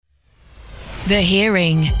The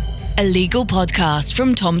Hearing, a legal podcast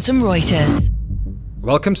from Thomson Reuters.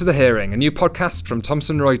 Welcome to The Hearing, a new podcast from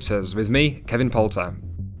Thomson Reuters with me, Kevin Poulter.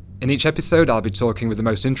 In each episode, I'll be talking with the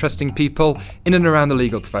most interesting people in and around the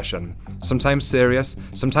legal profession. Sometimes serious,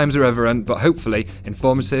 sometimes irreverent, but hopefully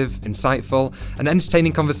informative, insightful, and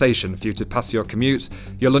entertaining conversation for you to pass your commute,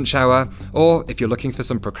 your lunch hour, or if you're looking for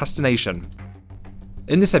some procrastination.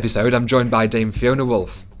 In this episode, I'm joined by Dame Fiona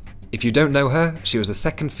Woolf. If you don't know her, she was the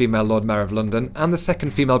second female Lord Mayor of London and the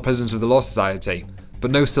second female president of the Law Society.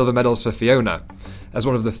 But no silver medals for Fiona. As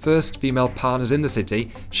one of the first female partners in the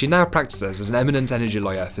city, she now practices as an eminent energy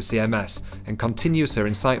lawyer for CMS and continues her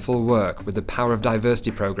insightful work with the Power of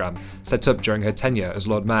Diversity programme set up during her tenure as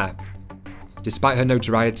Lord Mayor. Despite her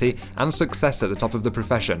notoriety and success at the top of the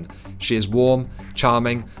profession, she is warm,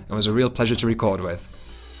 charming, and was a real pleasure to record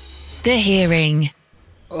with. The Hearing.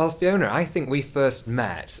 Well, Fiona, I think we first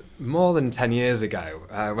met more than 10 years ago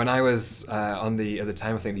when I was at the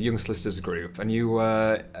time, I think, the Young Solicitors Group, and you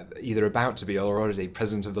were either about to be or already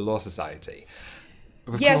president of the Law Society.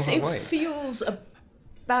 Yes, it feels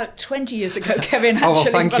about 20 years ago, Kevin, actually. Oh, well,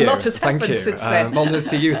 thank you. A lot has happened since then. Well,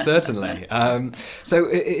 to you, certainly. So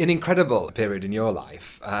an incredible period in your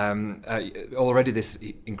life. Already this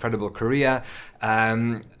incredible career,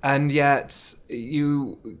 and yet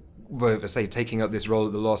you were, say, taking up this role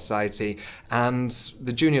at the Law Society, and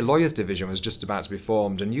the Junior Lawyers Division was just about to be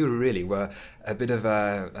formed, and you really were a bit of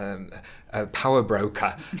a power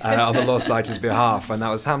broker on the Law Society's behalf when that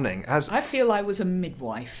was happening. I feel I was a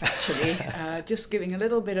midwife, actually, just giving a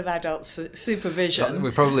little bit of adult supervision.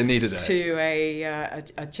 We probably needed it. To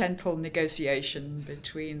a gentle negotiation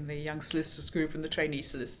between the Young Solicitors Group and the Trainee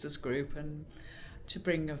Solicitors Group, and to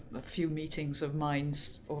bring a few meetings of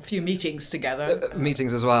minds, or a few meetings together.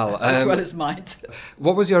 Meetings as well. As well as minds.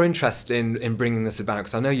 What was your interest in bringing this about?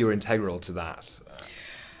 Because I know you were integral to that.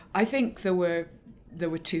 I think there were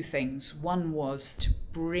two things. One was to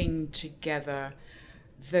bring together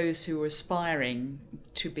those who were aspiring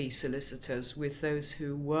to be solicitors with those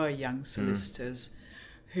who were young solicitors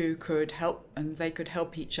who could help, and they could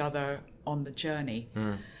help each other on the journey.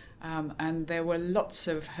 And there were lots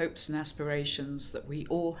of hopes and aspirations that we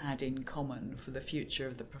all had in common for the future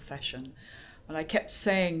of the profession. And I kept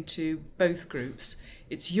saying to both groups,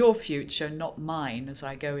 it's your future, not mine, as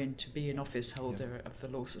I go in to be an office holder of the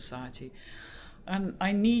Law Society. And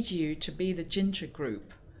I need you to be the ginger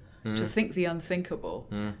group, to think the unthinkable,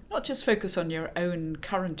 not just focus on your own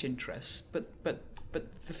current interests, but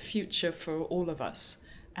the future for all of us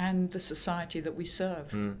and the society that we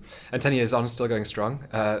serve. And 10 years on, still going strong.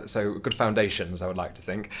 So good foundations, I would like to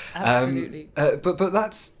think. Absolutely. But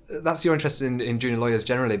that's your interest in junior lawyers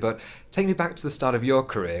generally. But take me back to the start of your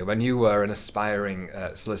career when you were an aspiring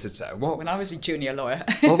solicitor. When I was a junior lawyer.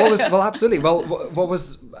 Well, absolutely. Well, what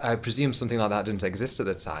was, I presume something like that didn't exist at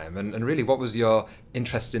the time. And really, what was your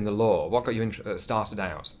interest in the law? What got you started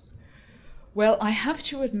out? Well, I have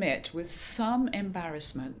to admit with some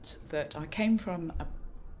embarrassment that I came from a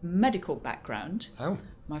medical background. Oh.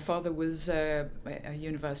 My father was a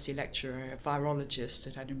university lecturer, a virologist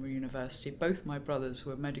at Edinburgh University. Both my brothers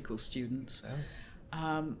were medical students.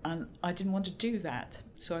 And I didn't want to do that.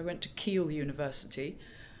 So I went to Keele University.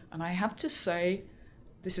 And I have to say,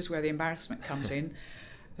 this is where the embarrassment comes in,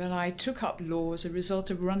 that I took up law as a result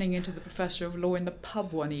of running into the professor of law in the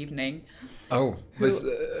pub one evening. Oh,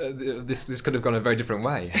 this could have gone a very different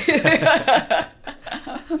way.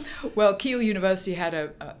 Well, Keele University had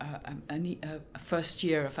a first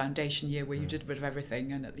year, a foundation year, where you did a bit of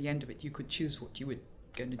everything, and at the end of it you could choose what you were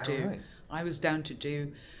going to do. Right. I was down to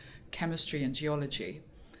do chemistry and geology.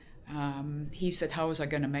 He said, how was I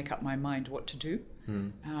going to make up my mind what to do?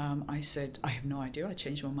 I said, I have no idea. I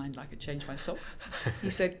changed my mind like I changed my socks. He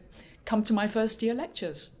said, come to my first year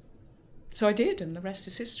lectures. So I did, and the rest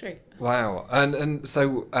is history. Wow. And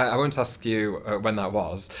so I won't ask you when that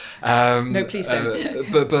was. No, please don't.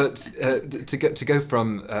 But to go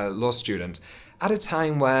from law student at a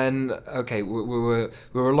time when, okay, we were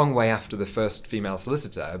a long way after the first female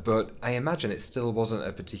solicitor, but I imagine it still wasn't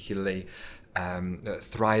a particularly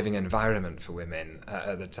thriving environment for women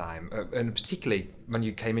at the time, and particularly when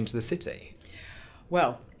you came into the city.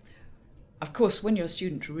 Well, of course, when you're a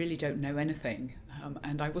student, you really don't know anything.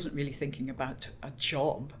 And I wasn't really thinking about a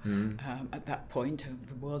job at that point.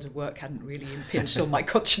 The world of work hadn't really impinged on my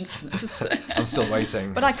consciousness. I'm still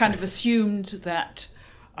waiting. But I kind of assumed that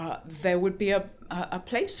there would be a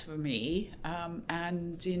place for me.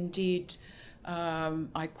 And indeed,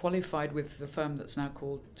 I qualified with the firm that's now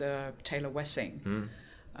called Taylor Wessing.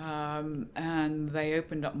 And they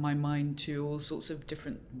opened up my mind to all sorts of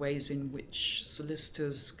different ways in which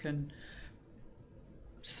solicitors can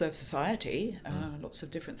serve society, lots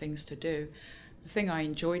of different things to do. The thing I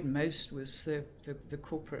enjoyed most was the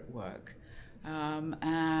corporate work.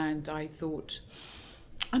 And I thought,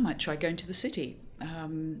 I might try going to the city.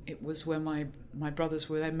 It was where my brothers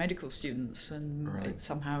were their medical students, and it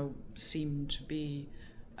somehow seemed to be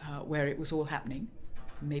where it was all happening.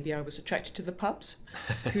 Maybe I was attracted to the pubs,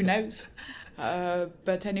 who knows?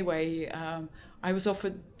 But anyway, I was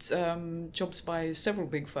offered jobs by several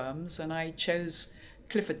big firms, and I chose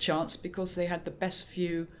Clifford Chance because they had the best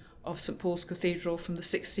view of St Paul's Cathedral from the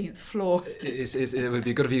 16th floor. It would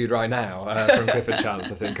be a good view right now from Clifford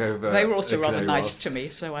Chance, I think. Over they were also rather nice to me,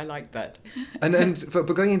 so I liked that. But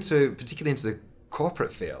going particularly into the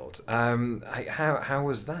corporate field, how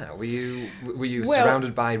was that? Were you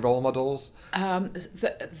surrounded by role models?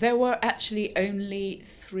 There were actually only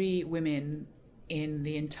 3 women in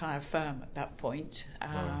the entire firm at that point.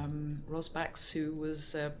 Ros Bax, who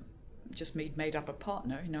was just made up a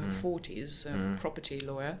partner in her 40s, property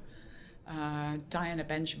lawyer. Diana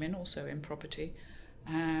Benjamin, also in property,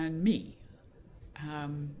 and me.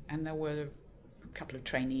 And there were a couple of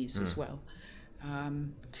trainees as well.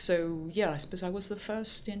 So I suppose I was the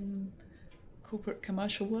first in corporate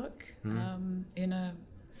commercial work in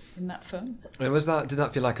that firm. And did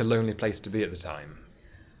that feel like a lonely place to be at the time?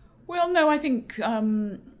 Well, no, I think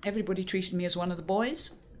everybody treated me as one of the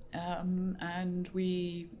boys, and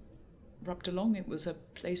we rubbed along. It was a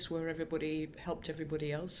place where everybody helped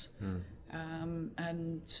everybody else,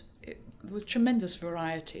 and there was tremendous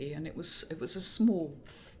variety, and it was a small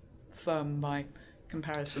firm by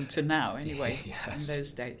comparison to now, anyway. Yes. In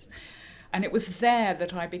those days. And it was there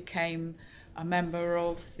that I became a member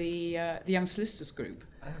of the Young Solicitors group.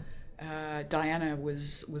 Diana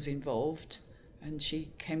was involved, and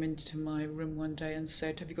she came into my room one day and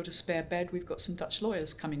said, "Have you got a spare bed? We've got some Dutch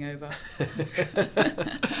lawyers coming over."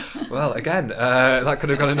 Well, again, that could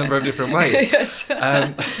have gone a number of different ways. Yes.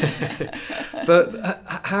 But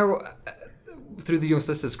how, through the Young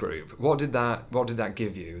Solicitors group, what did that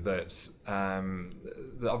give you that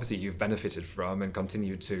obviously you've benefited from and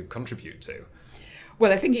continue to contribute to?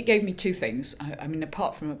 Well, I think it gave me 2 things. I mean,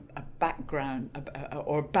 apart from a background,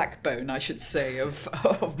 or a backbone, I should say, of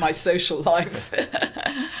my social life,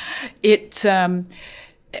 it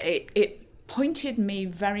pointed me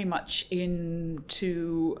very much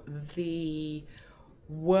into the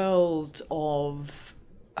world of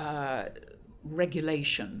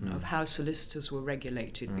regulation, of how solicitors were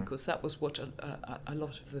regulated, because that was what a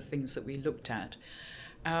lot of the things that we looked at.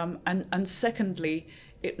 And secondly,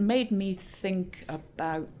 it made me think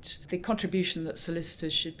about the contribution that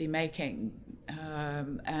solicitors should be making,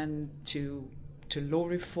 and to law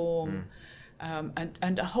reform,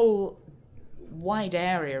 and a whole wide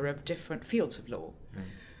area of different fields of law.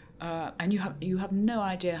 And you have no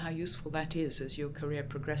idea how useful that is as your career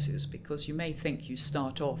progresses, because you may think you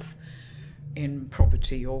start off in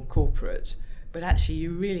property or corporate, but actually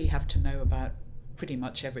you really have to know about pretty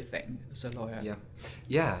much everything as a lawyer.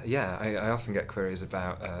 Yeah. I often get queries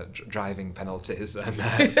about driving penalties and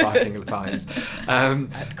parking fines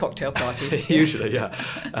at cocktail parties. Usually, yeah.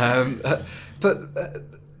 But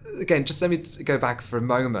again, just let me go back for a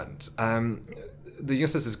moment. The Young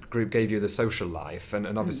Solicitors group gave you the social life, and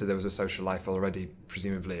obviously there was a social life already,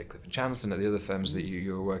 presumably at Clifford Chance and at the other firms that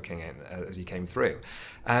you were working in as you came through.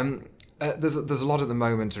 There's a lot at the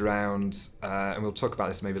moment around, and we'll talk about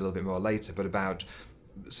this maybe a little bit more later, but about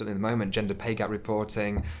certainly at the moment gender pay gap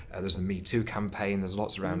reporting. There's the Me Too campaign. There's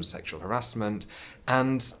lots around sexual harassment,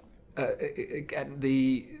 and again,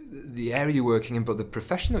 the area you're working in, but the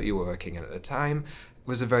profession that you were working in at the time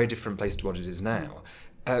was a very different place to what it is now.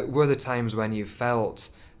 Were there times when you felt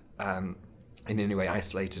in any way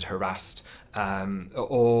isolated, harassed,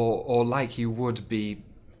 or like you would be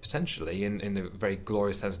potentially, in a very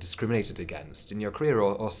glorious sense, discriminated against in your career,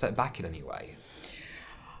 or set back in any way?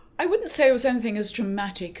 I wouldn't say it was anything as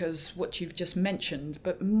dramatic as what you've just mentioned,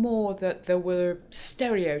 but more that there were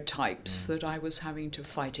stereotypes that I was having to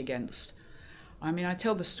fight against. I mean, I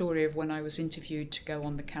tell the story of when I was interviewed to go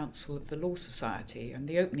on the council of the Law Society, and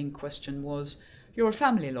the opening question was, "You're a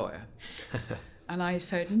family lawyer?" And I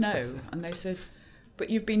said, "No." And they said, "But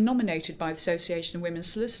you've been nominated by the Association of Women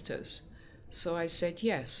Solicitors." So I said,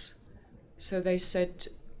 "Yes." So they said,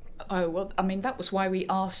 "Oh, well, I mean, that was why we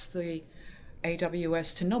asked the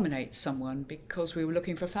AWS to nominate someone, because we were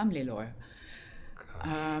looking for a family lawyer."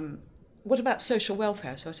 What about social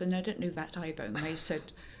welfare? So I said, "No, I don't do that either." And they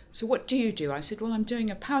said, "So what do you do?" I said, "Well, I'm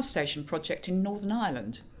doing a power station project in Northern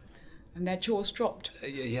Ireland." And their jaws dropped.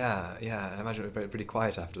 Yeah. I imagine it was pretty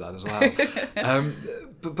quiet after that as well.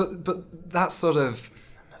 But that sort of,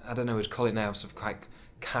 I don't know, we'd call it now sort of quite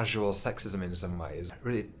casual sexism in some ways,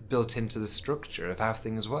 really built into the structure of how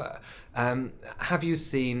things were. Have you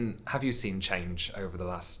seen change over the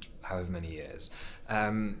last however many years?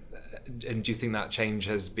 And do you think that change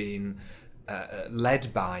has been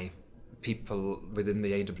led by people within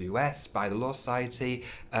the AWS, by the Law Society,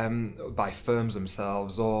 by firms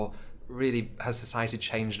themselves, or really has society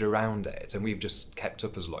changed around it and we've just kept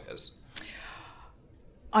up as lawyers?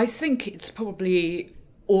 I think it's probably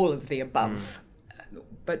all of the above,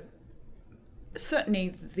 but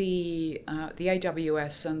certainly the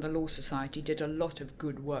AWS and the Law Society did a lot of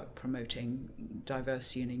good work promoting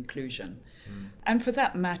diversity and inclusion. And for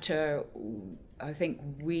that matter, I think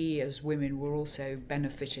we as women were also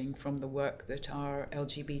benefiting from the work that our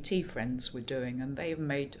LGBT friends were doing, and they have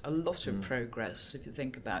made a lot of progress if you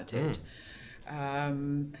think about it. I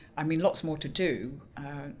mean, lots more to do,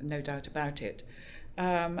 no doubt about it.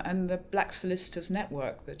 And the Black Solicitors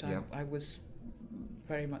Network that I was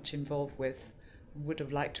very much involved with, would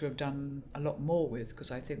have liked to have done a lot more with,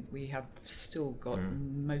 because I think we have still got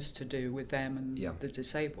most to do with them and the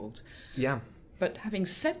disabled. Yeah. But having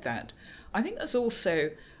said that, I think there's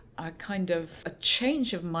also a kind of a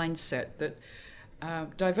change of mindset that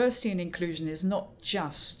diversity and inclusion is not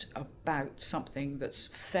just about something that's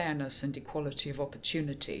fairness and equality of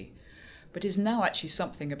opportunity, but is now actually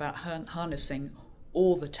something about harnessing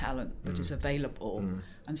all the talent that is available.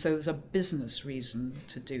 And so there's a business reason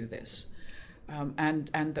to do this. And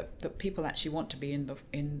that people actually want to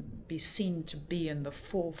be seen to be in the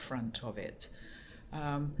forefront of it,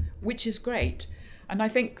 which is great. And I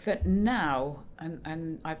think that now,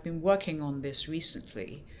 and I've been working on this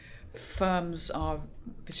recently, firms are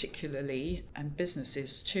particularly, and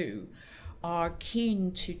businesses too, are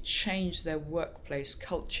keen to change their workplace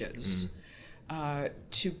cultures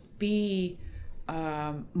to be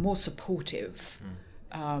more supportive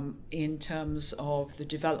in terms of the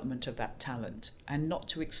development of that talent and not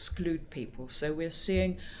to exclude people. So we're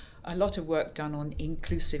seeing a lot of work done on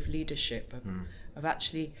inclusive leadership of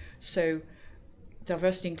actually, so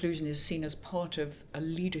diversity inclusion is seen as part of a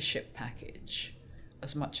leadership package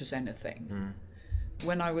as much as anything.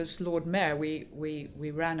 When I was Lord Mayor, we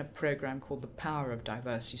ran a programme called The Power of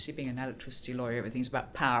Diversity. You see, being an electricity lawyer, everything's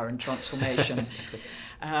about power and transformation.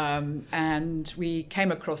 And we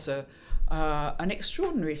came across an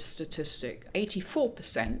extraordinary statistic.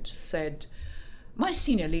 84% said, my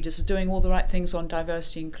senior leaders are doing all the right things on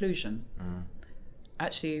diversity inclusion.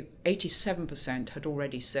 Actually, 87% had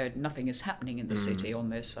already said nothing is happening in the city on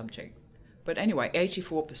this subject. But anyway,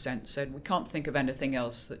 84% said we can't think of anything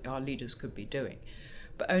else that our leaders could be doing.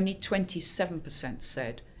 But only 27%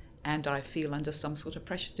 said, and I feel under some sort of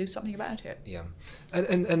pressure to do something about it. Yeah.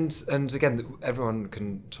 And again, everyone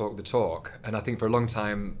can talk the talk. And I think for a long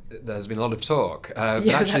time, there's been a lot of talk. But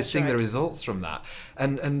actually seeing the results from that.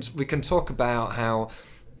 And we can talk about how,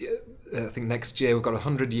 I think next year we've got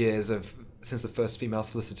 100 years since the first female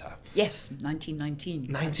solicitor. Yes,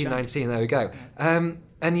 1919. 1919, there we go.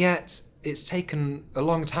 And yet it's taken a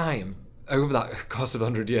long time over that course of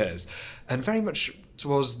 100 years, and very much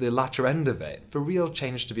towards the latter end of it, for real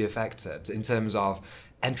change to be effected in terms of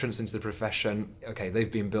entrance into the profession. Okay,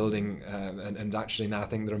 they've been building, and actually now I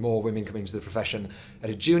think there are more women coming into the profession at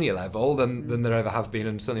a junior level than there ever have been,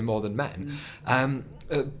 and certainly more than men.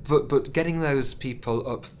 But getting those people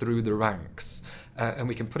up through the ranks, and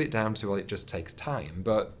we can put it down to, well, it just takes time.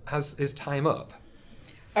 But is time up?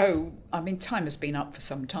 Oh, I mean, time has been up for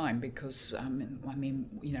some time because,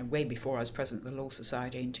 way before I was president of the Law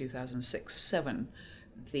Society in 2006-07,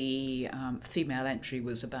 the female entry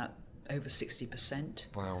was about over 60%.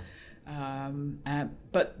 Wow.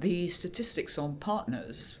 But the statistics on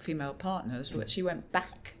female partners, actually went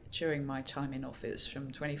back during my time in office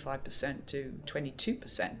from 25% to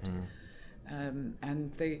 22%.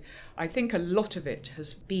 I think a lot of it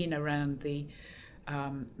has been around the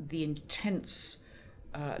intense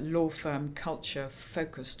law firm culture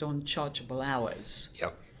focused on chargeable hours.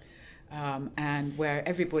 Yep. And where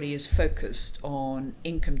everybody is focused on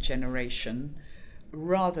income generation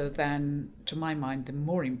rather than, to my mind, the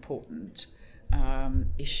more important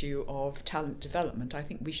issue of talent development. I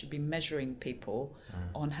think we should be measuring people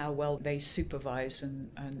on how well they supervise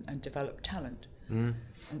and develop talent.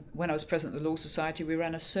 When I was president of the Law Society, we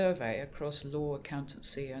ran a survey across law,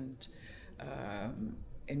 accountancy and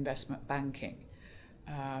investment banking.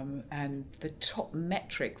 And the top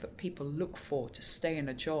metric that people look for to stay in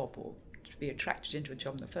a job or to be attracted into a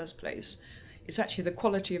job in the first place is actually the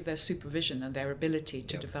quality of their supervision and their ability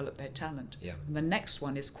to develop their talent. And the next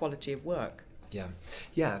one is quality of work.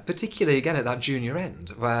 Yeah. Particularly again at that junior end,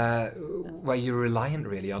 where you're reliant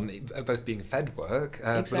really on both being fed work,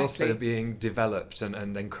 but also being developed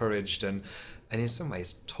and encouraged and in some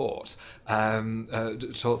ways taught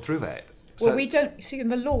through it. Well, we don't, you see, in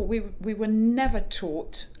the law, we were never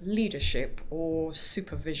taught leadership or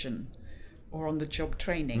supervision or on-the-job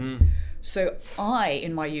training. So I,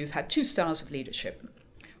 in my youth, had two styles of leadership.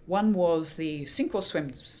 One was the sink or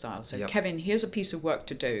swim style. So, Kevin, here's a piece of work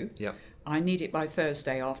to do. I need it by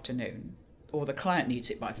Thursday afternoon, or the client needs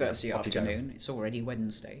it by Thursday afternoon. It's already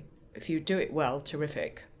Wednesday. If you do it well,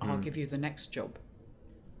 terrific. I'll give you the next job.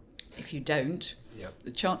 If you don't,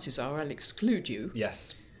 the chances are I'll exclude you.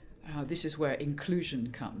 Yes. This is where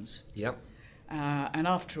inclusion comes. Yep. And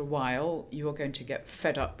after a while, you're going to get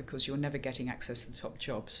fed up because you're never getting access to the top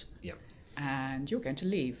jobs. Yep. And you're going to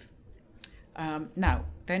leave. Now,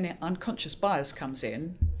 then unconscious bias comes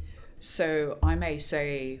in. So I may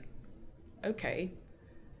say, okay,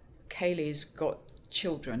 Kaylee's got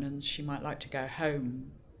children and she might like to go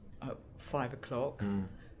home at 5 o'clock.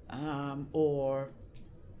 Or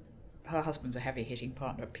her husband's a heavy-hitting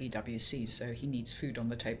partner at PwC, so he needs food on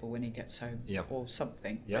the table when he gets home, or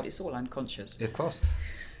something. But it's all unconscious. Of course.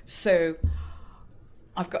 So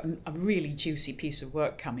I've got a really juicy piece of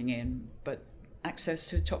work coming in, but access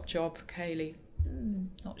to a top job for Kaylee,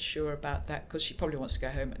 not sure about that, because she probably wants to go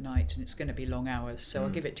home at night and it's going to be long hours, so I'll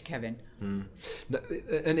give it to Kevin. No,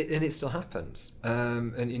 and it still happens,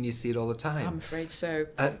 and you see it all the time. I'm afraid so.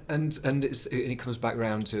 And it comes back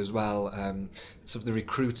round to as well, sort of the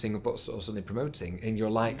recruiting, but also the promoting in your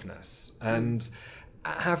likeness. And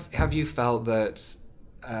have you felt that?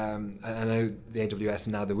 I know the AWS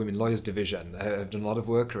and now the Women Lawyers Division have done a lot of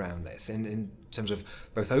work around this in terms of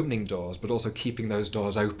both opening doors but also keeping those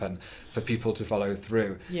doors open for people to follow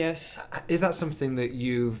through. Yes. Is that something that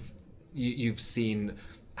you've seen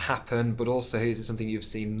happen, but also is it something you've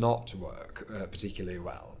seen not work particularly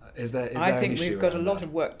well? Is there I think an issue we've got a lot that?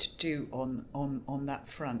 of work to do on that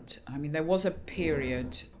front. I mean, there was a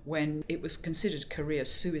period when it was considered career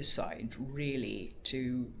suicide, really,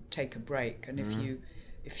 to take a break. And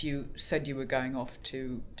if you said you were going off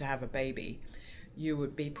to have a baby, you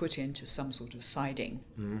would be put into some sort of siding.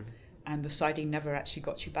 And the siding never actually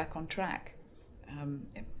got you back on track.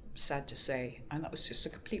 Sad to say. And that was just a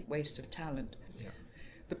complete waste of talent.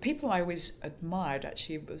 The people I always admired,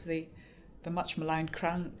 actually, was the much maligned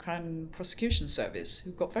Crown Prosecution Service,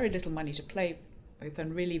 who've got very little money to play with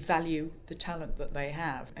and really value the talent that they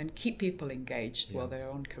have and keep people engaged while they're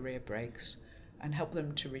on career breaks and help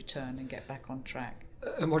them to return and get back on track.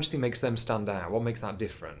 And what do you think makes them stand out? What makes that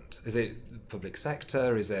different? Is it the public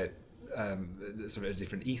sector? Is it sort of a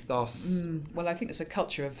different ethos? Well, I think it's a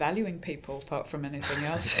culture of valuing people apart from anything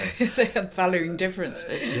else. They are valuing difference.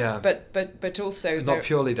 But also not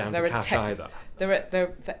purely down to cash either.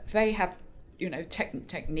 They have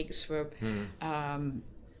techniques for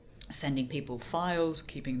sending people files,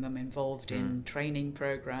 keeping them involved in training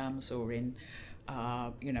programs or in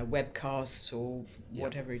webcasts or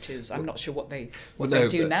whatever it is. I'm not sure what they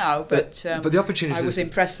do now, but the opportunities. I was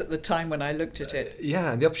impressed at the time when I looked at it.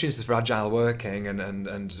 And the opportunities for agile working and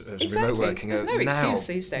remote working There's no excuse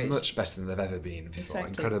these days. Much better than they've ever been before.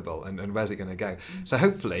 Incredible. And where's it going to go? So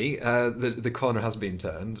hopefully the corner has been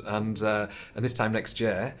turned, and this time next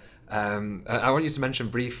year, I want you to mention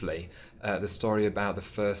briefly the story about the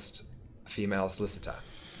first female solicitor.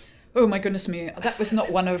 Oh my goodness me, that was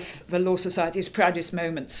not one of the Law Society's proudest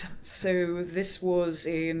moments. So this was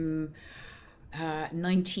in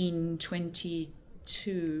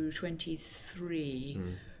 1922, 23,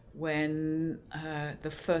 when the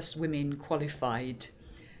first women qualified.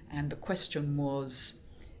 And the question was,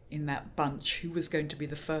 in that bunch, who was going to be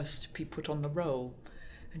the first to be put on the roll?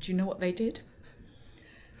 And do you know what they did?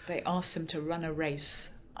 They asked them to run a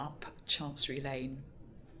race up Chancery Lane.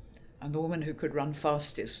 And the woman who could run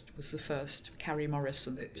fastest was the first, Carrie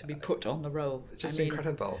Morrison, to be put on the roll.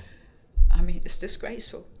 Incredible. I mean, it's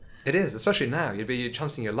disgraceful. It is, especially now. You'd be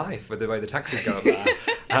chancing your life with the way the taxis go up there.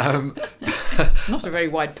 It's not a very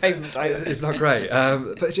wide pavement either. It's not great.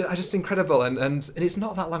 But just incredible. And it's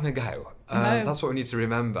not that long ago. No. That's what we need to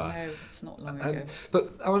remember. No, it's not long ago.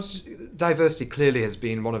 But diversity clearly has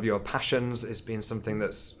been one of your passions. It's been something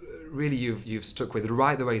that's really you've stuck with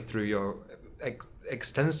right the way through your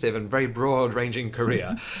extensive and very broad-ranging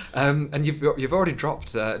career, and you've already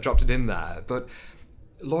dropped it in there. But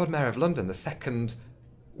Lord Mayor of London, the second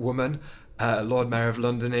woman Lord Mayor of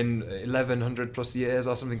London in 1100 plus years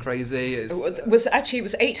or something crazy. It was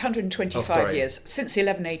 825 years since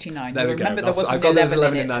 1189. There we remember go. There wasn't I've got 11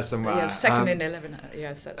 11 in there somewhere. Yeah, second in 11.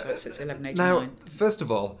 Yes, that's right. Since 1189. Now, first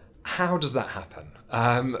of all, How does that happen?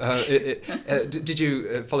 Did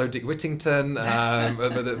you follow Dick Whittington,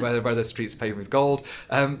 where the streets paved with gold?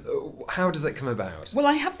 How does it come about? Well,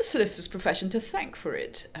 I have the solicitor's profession to thank for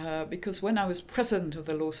it, because when I was president of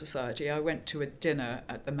the Law Society, I went to a dinner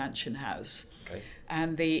at the Mansion House,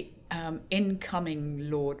 and the incoming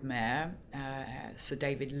Lord Mayor, Sir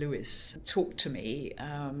David Lewis, talked to me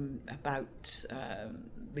about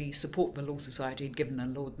the support the Law Society had given the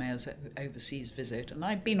Lord Mayor's overseas visit. And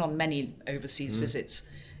I'd been on many overseas visits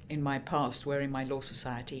in my past wearing my Law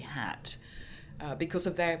Society hat because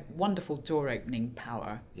of their wonderful door-opening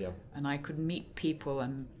power. Yeah. And I could meet people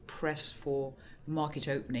and press for market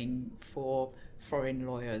opening for foreign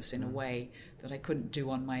lawyers in a way that I couldn't do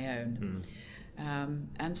on my own.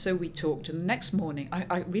 And so we talked, and the next morning,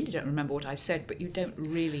 I really don't remember what I said, but you don't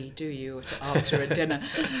really, do you, after a dinner,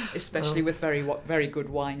 especially with very good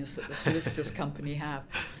wines that the solicitors company have.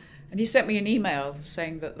 And he sent me an email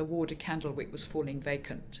saying that the ward of Candlewick was falling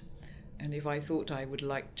vacant, and if I thought I would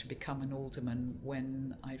like to become an alderman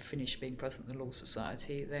when I finished being president of the Law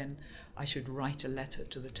Society, then I should write a letter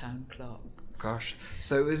to the town clerk. Gosh.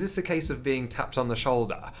 So is this a case of being tapped on the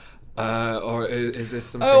shoulder? Or is this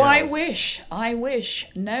something else? I wish.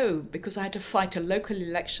 No, because I had to fight a local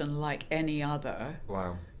election like any other.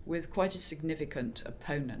 Wow. With quite a significant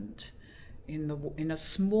opponent in a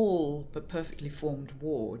small but perfectly formed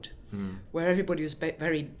ward, where everybody was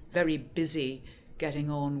very, very busy getting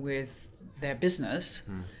on with their business,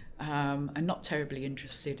 and not terribly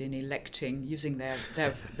interested in using their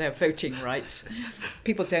voting righs.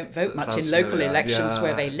 People don't vote much in local elections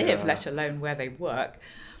where they live, let alone where they work.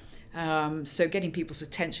 So getting people's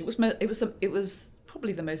attention it was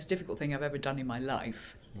probably the most difficult thing I've ever done in my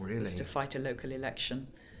life. Really? Was to fight a local election.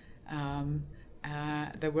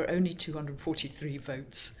 There were only 243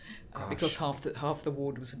 votes because half the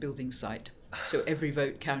ward was a building site, so every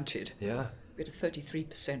vote counted. Yeah. We had a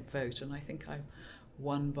 33% vote, and I think I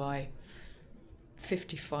won by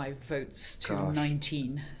 55 votes to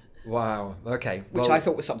 19. Wow. Okay. Which I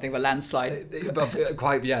thought was something of a landslide.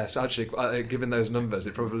 Quite, yes. Actually, given those numbers,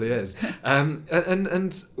 it probably is.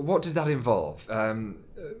 And what did that involve?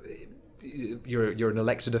 You're an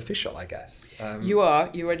elected official, I guess. You are.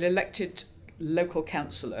 You're an elected local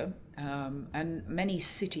councillor, and many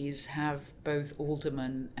cities have both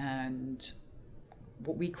aldermen and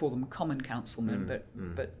what we call them common councilmen,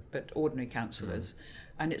 but ordinary councillors.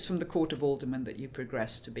 And it's from the Court of Aldermen that you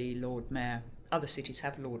progress to be Lord Mayor. Other cities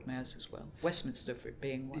have Lord Mayors as well, Westminster for it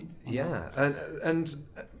being one. Yeah, and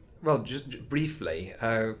well, just briefly,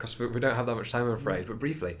 because we don't have that much time, I'm afraid, but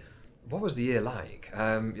briefly, what was the year like?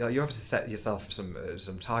 You obviously set yourself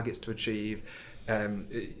some targets to achieve.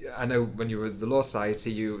 I know when you were with the Law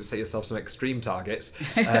Society, you set yourself some extreme targets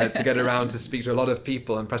to get around to speak to a lot of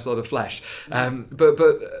people and press a lot of flesh. But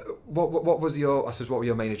what was what were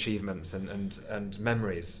your main achievements and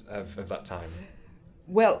memories of that time?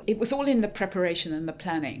 Well, it was all in the preparation and the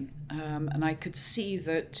planning, and I could see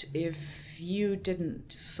that if you didn't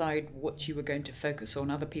decide what you were going to focus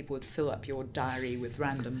on, other people would fill up your diary with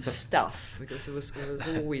random stuff, because there was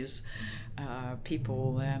always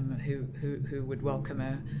people who would welcome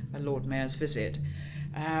a Lord Mayor's visit.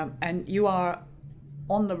 And you are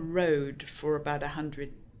on the road for about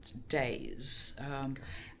 100 days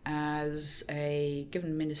as a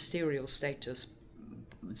given ministerial status,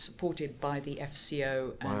 supported by the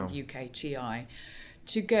FCO and UKTI,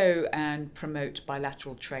 to go and promote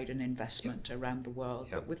bilateral trade and investment around the world,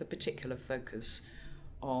 but with a particular focus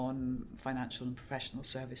on financial and professional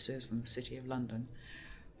services and the City of London.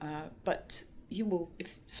 But you will,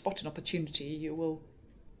 if spot an opportunity, you will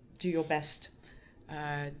do your best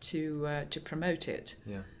to promote it.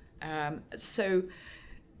 Yeah. So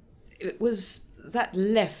it was that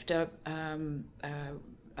left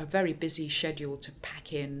a very busy schedule to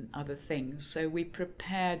pack in other things. So we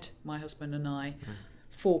prepared, my husband and I,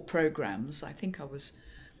 4 programs. I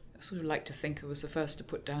sort of like to think I was the first to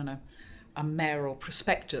put down a mayoral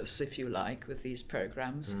prospectus, if you like, with these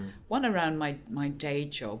programs. One around my day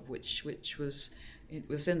job, which was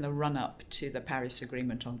in the run-up to the Paris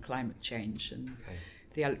Agreement on climate change, and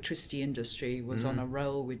the electricity industry was on a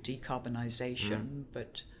roll with decarbonisation,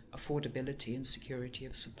 but affordability and security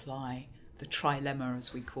of supply, the trilemma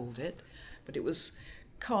as we called it, but it was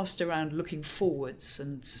cast around looking forwards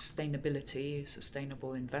and sustainability,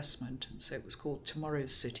 sustainable investment, and so it was called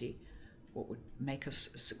Tomorrow's City, what would make us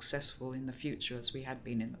successful in the future as we had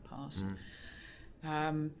been in the past.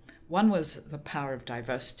 One was the power of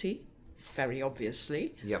diversity, very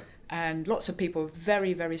obviously, and lots of people were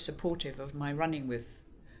very, very supportive of my running with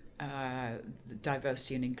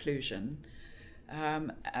diversity and inclusion.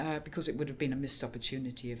 because it would have been a missed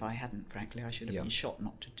opportunity if I hadn't, frankly. I should have been shot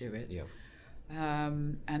not to do it. Yeah.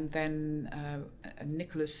 And then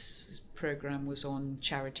Nicholas' program was on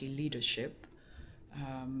charity leadership.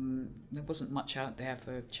 There wasn't much out there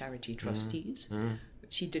for charity trustees,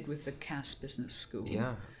 but she did with the Cass Business School.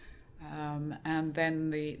 Yeah. And then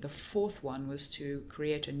the fourth one was to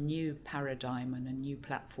create a new paradigm and a new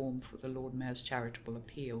platform for the Lord Mayor's charitable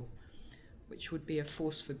appeal, which would be a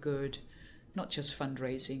force for good, not just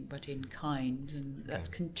fundraising, but in kind, and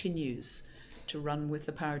that continues to run with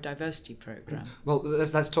the Power of Diversity programme. Well,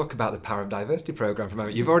 let's talk about the Power of Diversity programme for a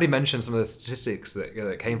moment. You've already mentioned some of the statistics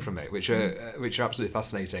that came from it, which are absolutely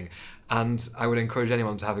fascinating, and I would encourage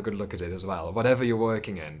anyone to have a good look at it as well, whatever you're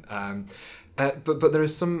working in. But there are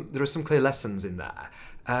some clear lessons in there.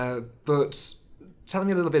 But tell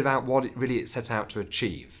me a little bit about what it really set out to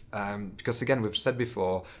achieve. Because again, we've said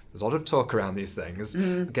before, there's a lot of talk around these things.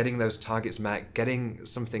 Getting those targets met, getting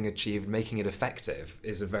something achieved, making it effective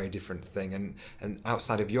is a very different thing and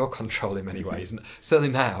outside of your control in many ways. And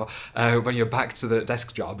certainly now, when you're back to the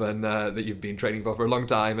desk job and that you've been training for a long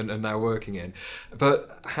time and now working in.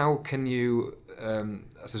 But how can you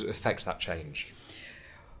sort of affect that change?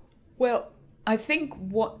 Well, I think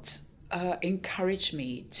what encouraged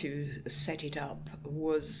me to set it up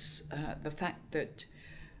was the fact that,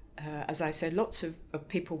 as I said, lots of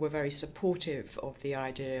people were very supportive of the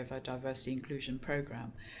idea of a diversity inclusion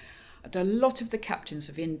programme. And a lot of the captains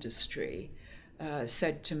of industry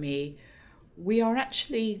said to me, we are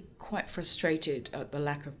actually quite frustrated at the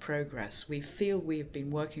lack of progress. We feel we've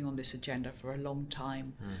been working on this agenda for a long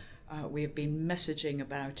time. We have been messaging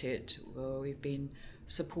about it. We've been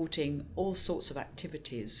supporting all sorts of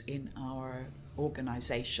activities in our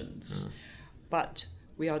organisations, but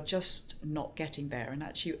we are just not getting there. And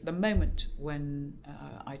actually, at the moment when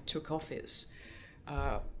I took office,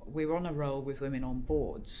 we were on a roll with women on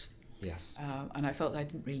boards. Yes. And I felt I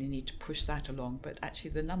didn't really need to push that along, but actually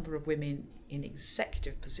the number of women in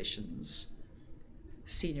executive positions,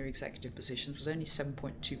 senior executive positions, was only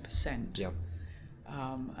 7.2%. Yeah.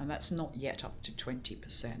 And that's not yet up to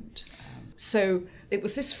 20%. So it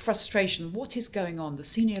was this frustration. What is going on? The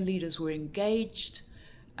senior leaders were engaged,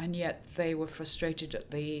 and yet they were frustrated at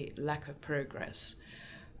the lack of progress.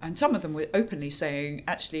 And some of them were openly saying,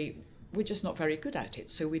 actually, we're just not very good at it,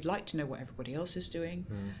 so we'd like to know what everybody else is doing.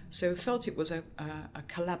 So I felt it was a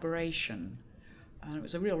collaboration. And it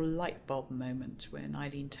was a real light bulb moment when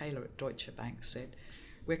Eileen Taylor at Deutsche Bank said,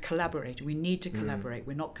 we're collaborating, we need to collaborate,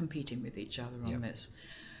 we're not competing with each other on this.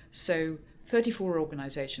 So 34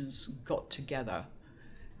 organisations got together,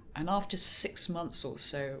 and after 6 months or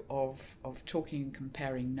so of talking and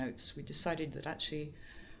comparing notes, we decided that actually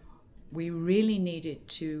we really needed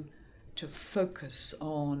to focus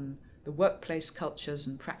on the workplace cultures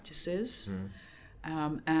and practices,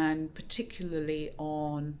 and particularly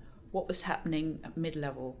on what was happening at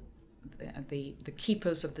mid-level, the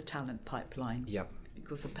keepers of the talent pipeline. Yep.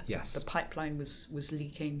 Because the pipeline was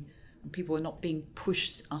leaking and people were not being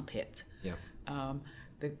pushed up it. Yeah.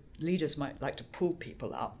 The leaders might like to pull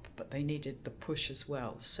people up, but they needed the push as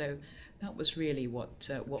well. So that was really what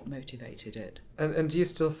motivated it. And do you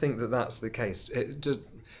still think that that's the case?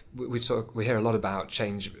 We hear a lot about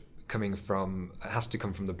change coming from, it has to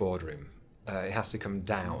come from the boardroom. It has to come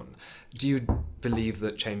down. Do you believe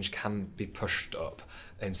that change can be pushed up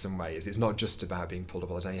in some ways? It's not just about being pulled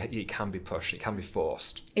up all the time. It can be pushed. It can be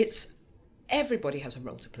forced. Everybody has a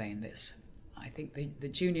role to play in this. I think the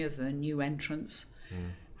juniors and the new entrants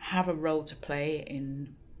have a role to play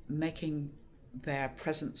in making their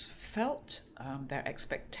presence felt, their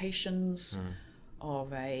expectations of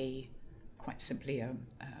quite simply a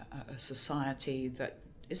society that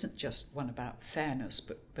isn't just one about fairness,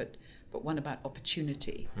 but one about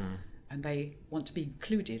opportunity, and they want to be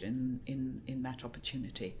included in that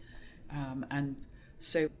opportunity. And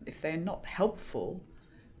so if they're not helpful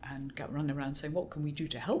and run around saying, what can we do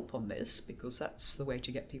to help on this, because that's the way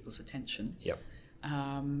to get people's attention,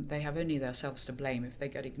 they have only themselves to blame if they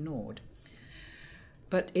get ignored.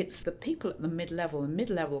 But it's the people at the mid-level, and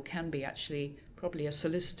mid-level can be actually probably a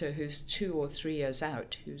solicitor who's 2 or 3 years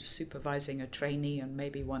out, who's supervising a trainee and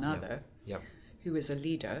maybe one other, who is a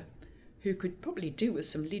leader, who could probably do with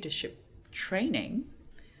some leadership training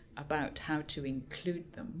about how to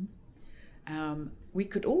include them. We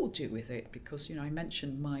could all do with it because, I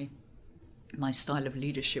mentioned my style of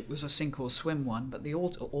leadership was a sink or swim one, but the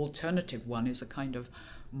alternative one is a kind of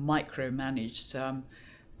micromanaged,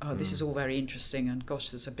 this is all very interesting, and gosh,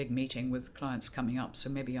 there's a big meeting with clients coming up, so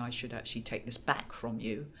maybe I should actually take this back from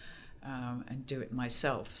you and do it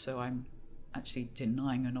myself. So I'm actually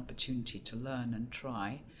denying an opportunity to learn and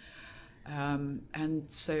try. And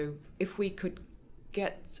so if we could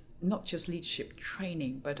get not just leadership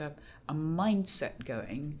training, but a mindset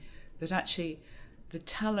going that actually the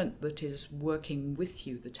talent that is working with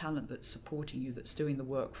you, the talent that's supporting you, that's doing the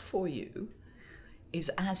work for you, is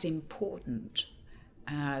as important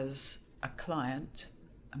as a client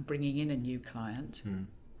and bringing in a new client,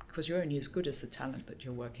 because you're only as good as the talent that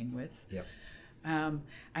you're working with. Yep.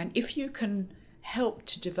 And if you can help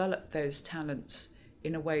to develop those talents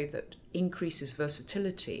in a way that increases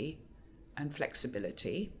versatility and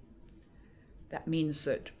flexibility, that means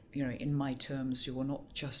that, in my terms, you are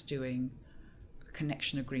not just doing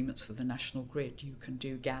connection agreements for the national grid, you can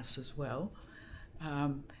do gas as well.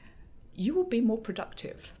 You will be more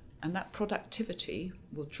productive, and that productivity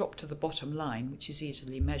will drop to the bottom line, which is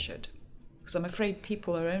easily measured. Because I'm afraid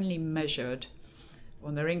people are only measured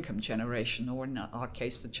on their income generation, or in our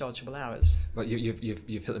case, the chargeable hours. Well, you've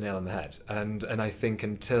hit the nail on the head, and I think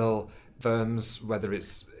until firms, whether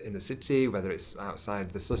it's in the city, whether it's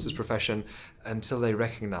outside the solicitor's profession, until they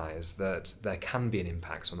recognise that there can be an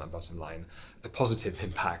impact on that bottom line, a positive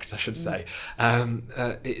impact, I should say,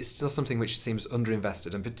 it's still something which seems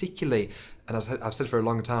underinvested, and particularly, and as I've said for a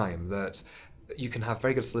long time, that you can have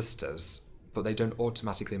very good solicitors, but they don't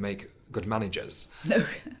automatically make good managers. No.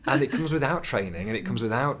 And it comes without training, and it comes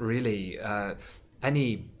without really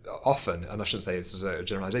often, and I shouldn't say this is a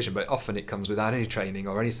generalisation, but often it comes without any training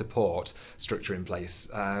or any support structure in place.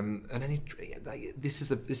 This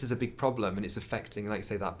is a big problem, and it's affecting, like you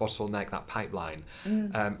say, that bottleneck, that pipeline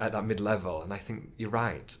at that mid-level. And I think you're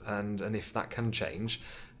right. And if that can change,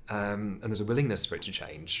 and there's a willingness for it to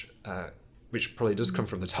change, which probably does come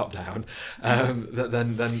from the top down,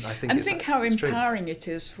 then I think. And think how empowering it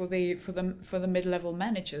is for the mid-level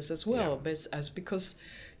managers as well, because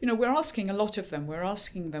we're asking a lot of them. We're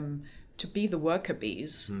asking them to be the worker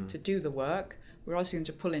bees, to do the work. We're asking them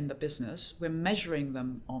to pull in the business. We're measuring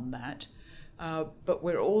them on that, but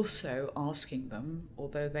we're also asking them,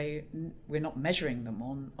 although we're not measuring them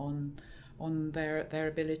on their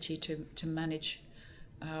ability to manage.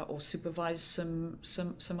 Or supervise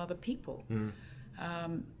some other people.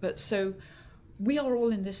 But so we are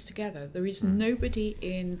all in this together. There is nobody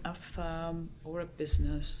in a firm or a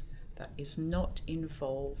business that is not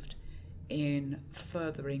involved in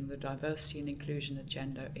furthering the diversity and inclusion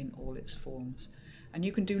agenda in all its forms. And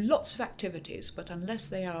you can do lots of activities, but unless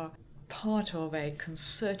they are part of a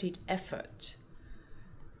concerted effort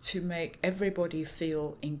to make everybody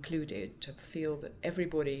feel included, to feel that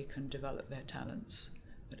everybody can develop their talents,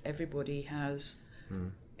 that everybody has,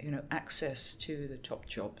 access to the top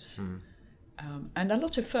jobs. And a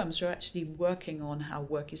lot of firms are actually working on how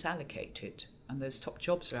work is allocated, and those top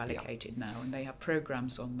jobs are allocated now, and they have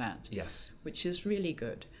programs on that. Yes. Which is really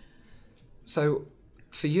good. So,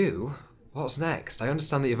 for you, what's next? I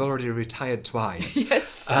understand that you've already retired twice.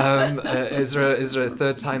 Yes. Is there a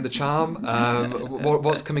third time the charm?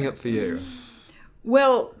 What's coming up for you?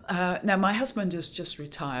 Well, now my husband has just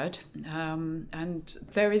retired, and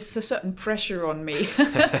there is a certain pressure on me.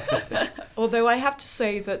 Although I have to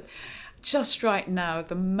say that just right now,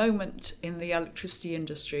 the moment in the electricity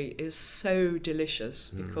industry is so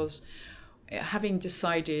delicious because having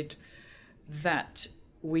decided that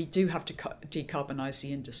we do have to decarbonise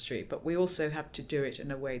the industry, but we also have to do it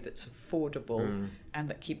in a way that's affordable and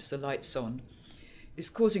that keeps the lights on,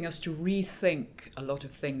 is causing us to rethink a lot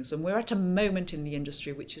of things. And we're at a moment in the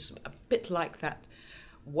industry which is a bit like that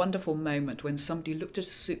wonderful moment when somebody looked at a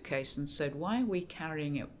suitcase and said, why are we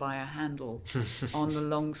carrying it by a handle on the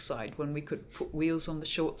long side when we could put wheels on the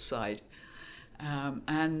short side?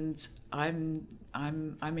 And I'm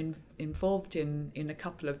involved in a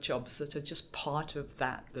couple of jobs that are just part of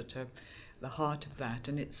that are the heart of that.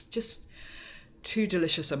 And it's just too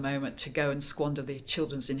delicious a moment to go and squander the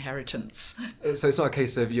children's inheritance. So it's not a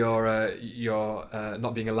case of you're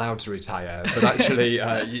not being allowed to retire, but actually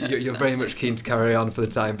you're very much keen to carry on for the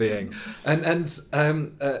time being. And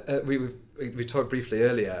we talked briefly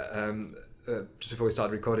earlier, just before we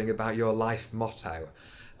started recording, about your life motto,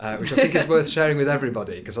 which I think is worth sharing with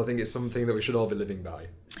everybody, because I think it's something that we should all be living by.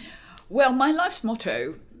 Well, my life's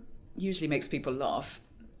motto usually makes people laugh.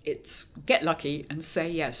 It's get lucky and say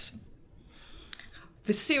yes.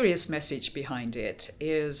 The serious message behind it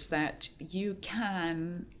is that you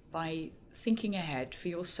can, by thinking ahead for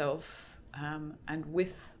yourself and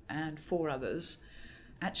with and for others,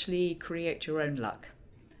 actually create your own luck.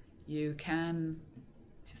 You can,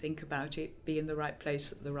 if you think about it, be in the right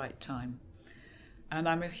place at the right time. And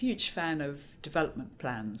I'm a huge fan of development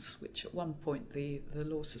plans, which at one point the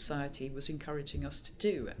Law Society was encouraging us to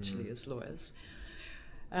do, actually, as lawyers.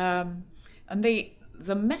 And the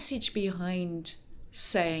message behind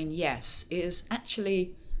saying yes is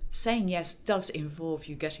actually, saying yes does involve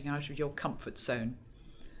you getting out of your comfort zone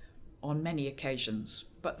on many occasions.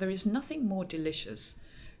 But there is nothing more delicious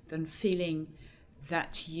than feeling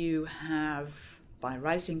that you have, by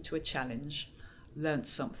rising to a challenge, learnt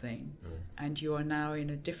something, and you are now in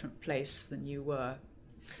a different place than you were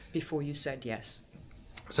before you said yes.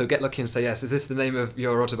 So Get Lucky and Say Yes, is this the name of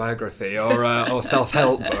your autobiography or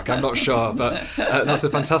self-help book? I'm not sure, but that's a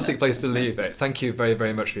fantastic place to leave it. Thank you very,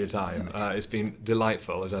 very much for your time. It's been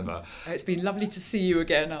delightful as ever. It's been lovely to see you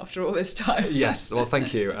again after all this time. Yes, well,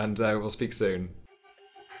 thank you, and we'll speak soon.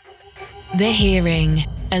 The Hearing,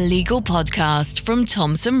 a legal podcast from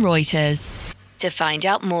Thomson Reuters. To find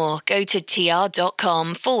out more, go to tr.com/The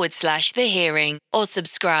Hearing or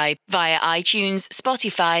subscribe via iTunes,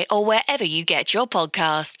 Spotify, or wherever you get your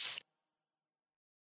podcasts.